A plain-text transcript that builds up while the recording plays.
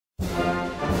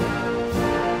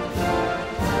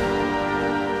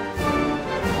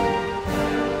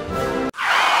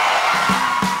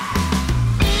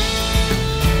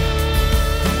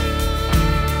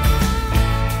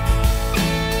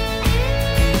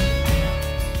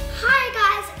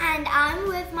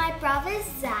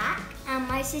brother Zach and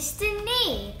my sister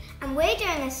Neve, and we're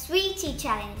doing a sweetie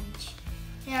challenge.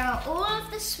 Here are all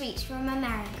of the sweets from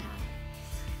America.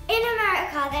 In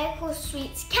America, they call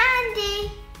sweets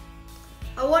candy.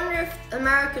 I wonder if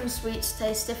American sweets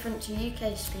taste different to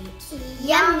UK sweets.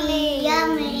 Yummy,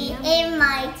 yummy in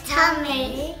my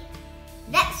tummy.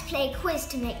 Let's play a quiz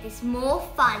to make this more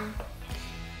fun.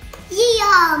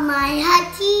 Yeah, my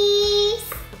huggies.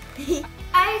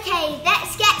 Okay,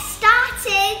 let's get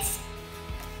started.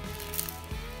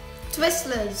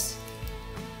 Twistlers.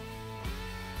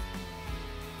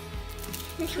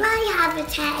 Can I have a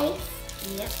taste?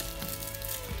 Yep.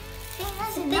 I think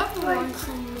there's another one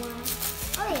somewhere.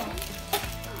 Oh yeah,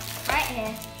 right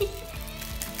here.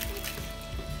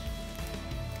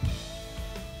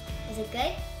 Is it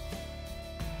good?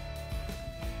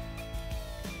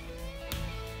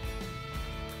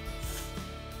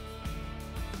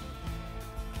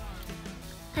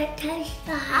 It tastes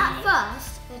hard. At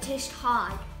first, it tastes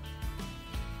hard.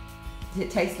 Does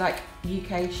it taste like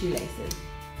UK shoelaces?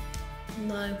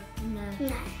 No. No.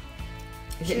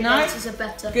 Is it nice? Shoelaces are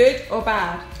better. Good or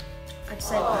bad? I'd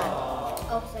say bad.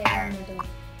 I'll say in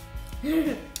the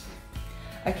middle.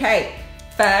 Okay,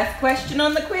 first question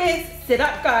on the quiz. Sit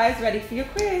up, guys, ready for your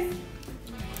quiz.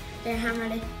 Yeah, I'm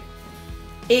ready.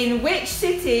 In which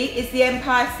city is the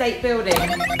Empire State Building?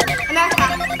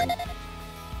 America.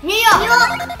 New York. Well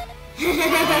done.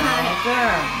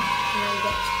 Now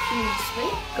you get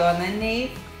sweet. Go on then,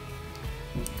 Neve.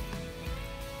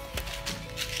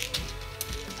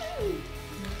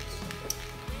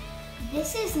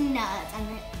 This is nuts,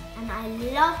 and I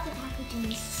love the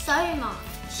packaging so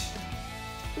much.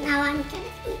 Now I'm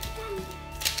gonna eat them.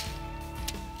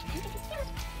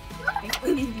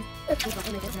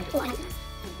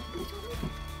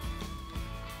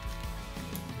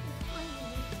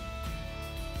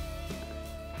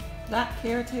 That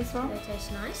Kira tastes well. They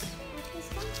taste nice.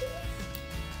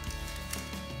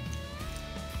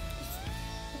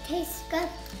 It tastes good,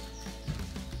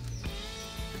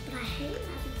 but I hate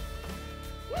them.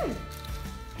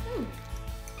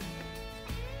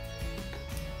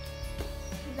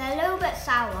 They're a little bit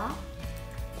sour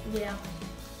Yeah,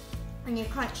 when you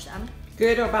crunch them.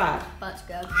 Good or bad? but it's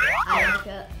good. I like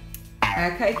it.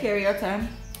 Okay, Kira, your turn.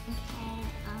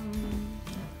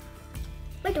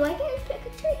 Okay, wait, do I get to pick a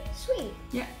treat? Sweet.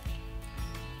 Yeah.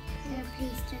 No,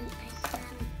 please don't pick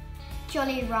them.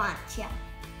 Jolly Ranch, yeah.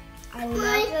 I love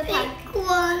the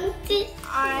packaging.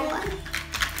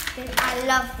 I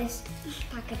love this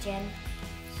packaging.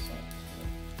 So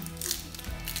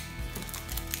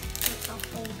it's a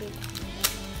whole big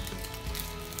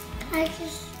I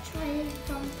just tried it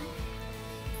from back.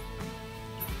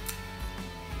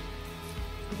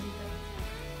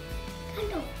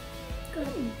 Kind of good.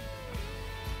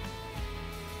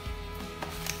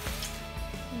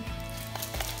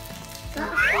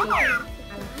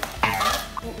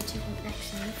 What would you want next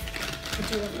time? Would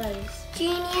you want those?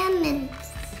 Junior mints.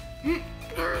 Now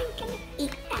I'm gonna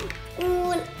eat them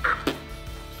all up.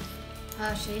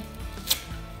 Hershey.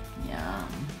 Yum.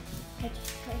 I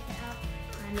just take it out.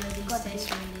 I know these taste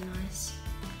really nice.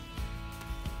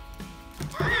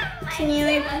 Can you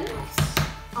open this?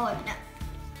 Oh no.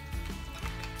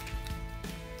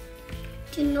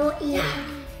 Do not eat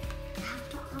them. I have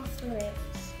to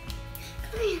afterwards.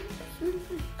 Come here.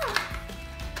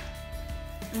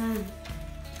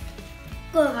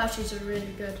 Good. Hershey's are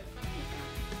really good.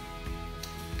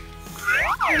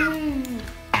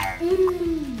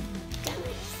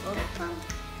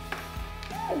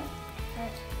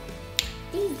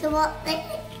 These are what they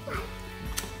look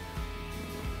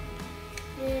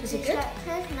like. Is it good? Like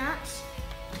coconuts.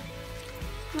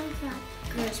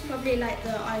 No, it's probably like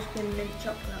the ice cream mint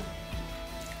chocolate.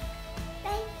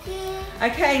 Thank you.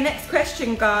 Okay, next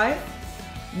question, guys.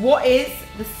 What is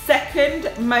the second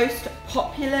most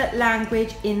popular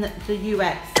language in the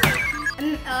US?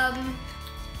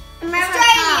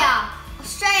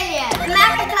 Australia.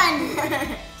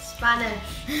 American.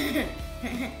 Spanish.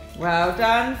 Well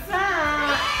done,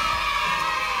 Zach.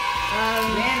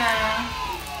 Winner.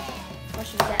 I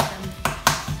should get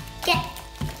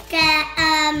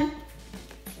them.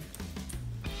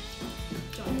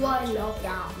 Oh, I love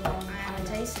that one. I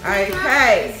taste it.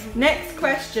 Okay, next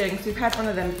question, because we've had one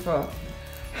of them before.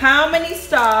 How many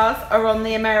stars are on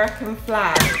the American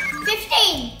flag?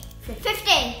 15.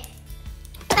 15.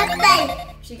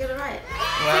 She got it right.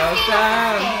 Well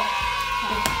done.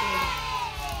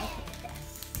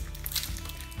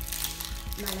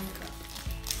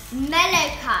 Mellow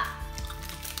cup.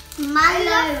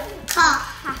 Mellow cup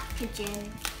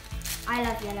packaging. I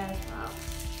love yellow as well.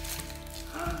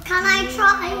 Can I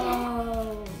try it?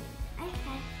 Oh.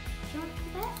 Okay. Do you want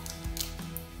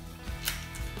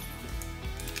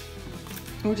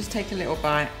We'll just take a little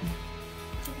bite.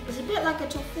 It's a bit like a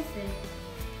toffee.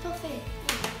 Toffee.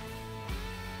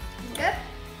 Good?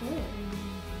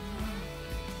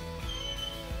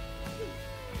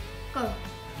 Go.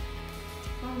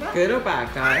 Good or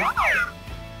bad, guys?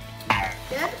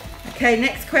 Good? Okay,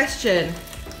 next question.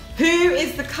 Who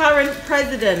is the current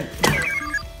president?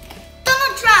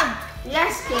 Donald Trump.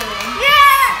 Yes, Kiki.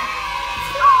 Yeah.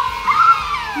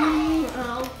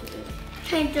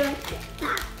 I don't get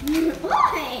that.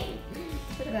 Why?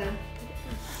 Put it there.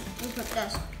 Look at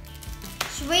this.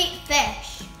 Sweet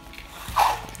fish.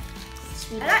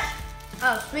 Swedish. I like.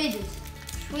 Oh, Swedish.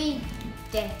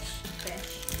 Swedish fish.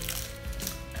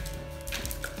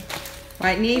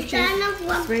 Right, Neve, Is there another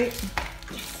one? sweet.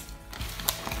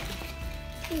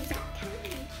 Is that kind?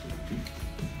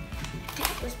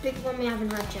 Let's pick one we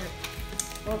haven't had yet.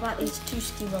 What about these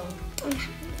toasty rolls?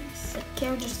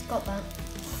 Kim just got that.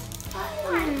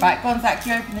 Right, go on, Zach,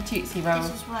 you open the Tootsie Roll.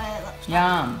 This is what it looks like.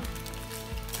 Yum.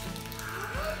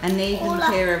 And Neve and All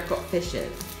up. Kira have got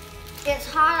fishes. It's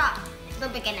hard at the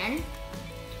beginning.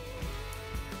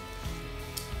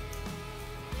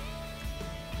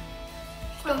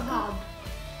 So hard.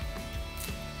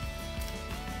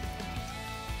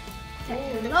 Ooh,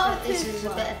 looks like this is a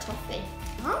bit of toffee.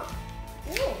 Huh?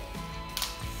 Ooh.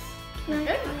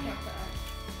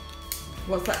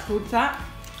 What's that called, Zach?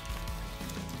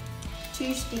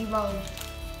 Toasty roll.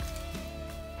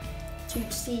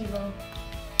 Tootsie roll.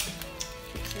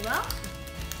 Tootsie roll.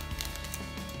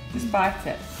 Just bite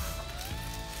it.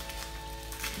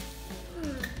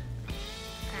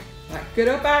 Right, good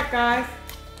or bad, guys?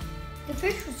 The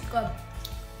fish was good.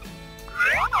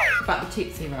 About the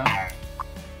Tootsie Roll.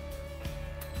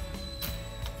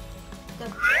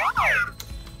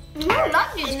 I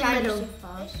like this In the kind middle. of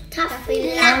Taffy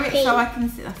Throw it so I can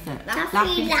see. That's it.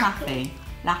 Laffy, Laffy laffy. Taffy.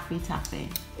 Laffy Taffy.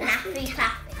 Laffy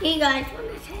taffy. You guys want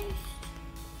to taste?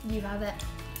 You have it.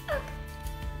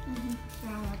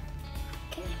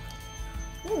 Okay.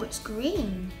 Oh, it's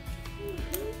green.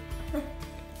 Because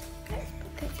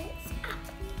it's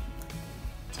apple.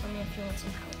 Tell me if you want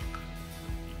some help.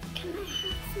 Can I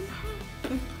have some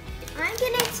help? I'm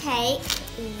going to take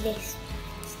this.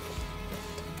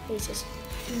 Reese's.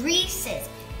 Reese's.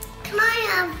 Can I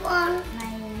have one?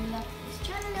 I love this.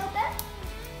 Try a little bit.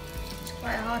 It's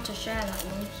quite hard to share that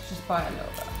one. Just bite a little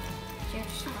bit.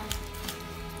 Just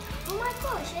oh my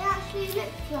gosh, it actually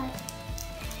looks like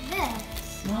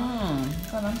this.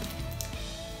 Mmm, go on.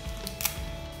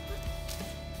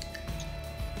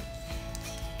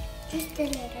 Just a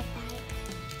little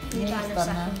bite. You Yeah, try in it's a done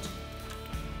now. second.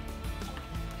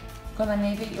 Go on then,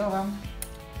 Neve, eat your one.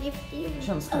 If you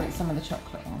She wants to eat some of the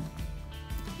chocolate one.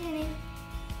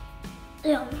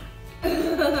 Yum.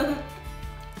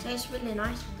 Tastes really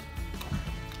nice.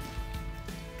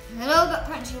 A little bit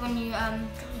crunchy when you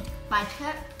bite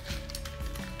it.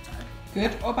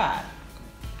 Good or bad?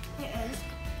 It is.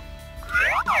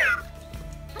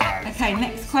 Okay,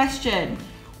 next question.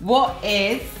 What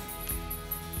is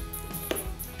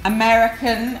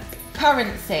American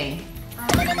currency?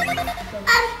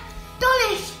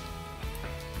 Dollars.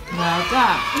 Well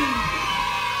done.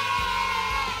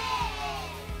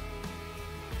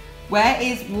 Where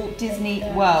is Walt Disney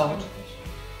World?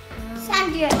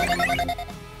 San Diego.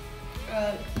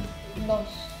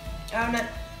 Lost. Oh no.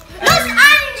 Los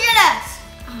Angeles.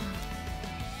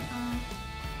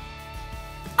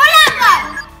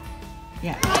 Orlando.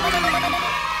 Yeah.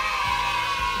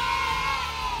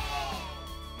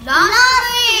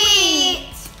 Last week.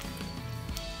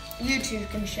 You two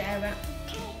can share it.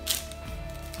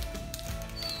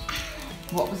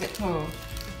 What was it called?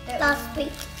 Last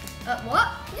week. What?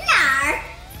 No.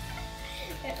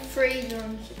 Three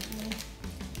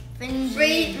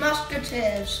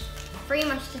musketeers. Three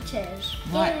musketeers.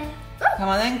 Right. Come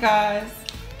on then, guys.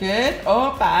 Good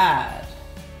or bad?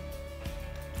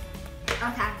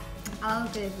 Okay. I'll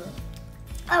do it.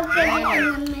 I'll put it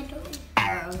in the middle.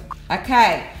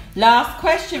 Okay. Last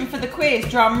question for the quiz.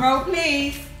 Drum roll,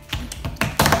 please.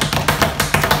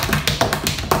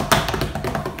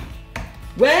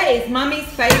 Where is Mummy's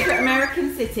favourite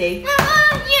American city? New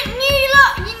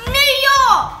York. New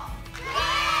York.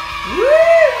 Woo!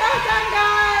 Well done,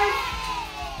 guys.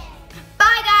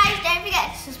 Bye guys. Don't forget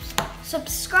to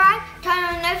subscribe, turn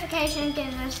on notifications,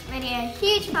 give this video a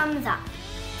huge thumbs up.